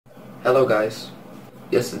Hello guys.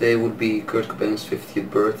 Yesterday would be Kurt Cobain's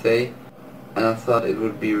 50th birthday and I thought it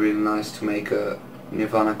would be really nice to make a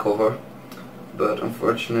Nirvana cover, but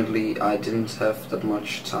unfortunately I didn't have that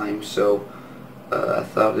much time, so I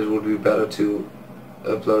thought it would be better to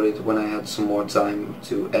upload it when I had some more time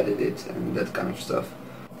to edit it and that kind of stuff.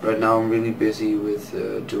 Right now I'm really busy with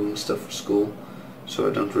doing stuff for school, so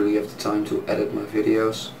I don't really have the time to edit my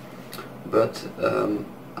videos, but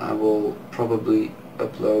I will probably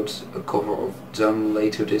upload a cover of Dumb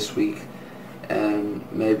later this week and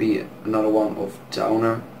maybe another one of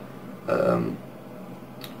Downer,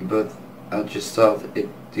 but I just thought it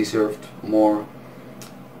deserved more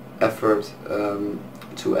effort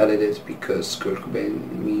to edit it because Kurt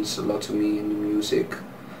Cobain means a lot to me in the music.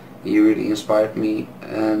 He really inspired me,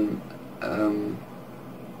 and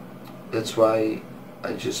that's why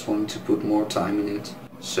I just wanted to put more time in it.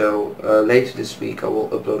 So later this week I will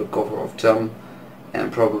upload a cover of Dumb and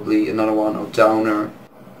probably another one of Downer,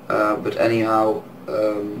 but anyhow,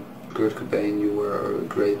 Kurt Cobain, you were a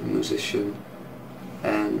great musician,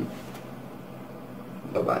 and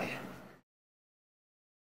bye bye.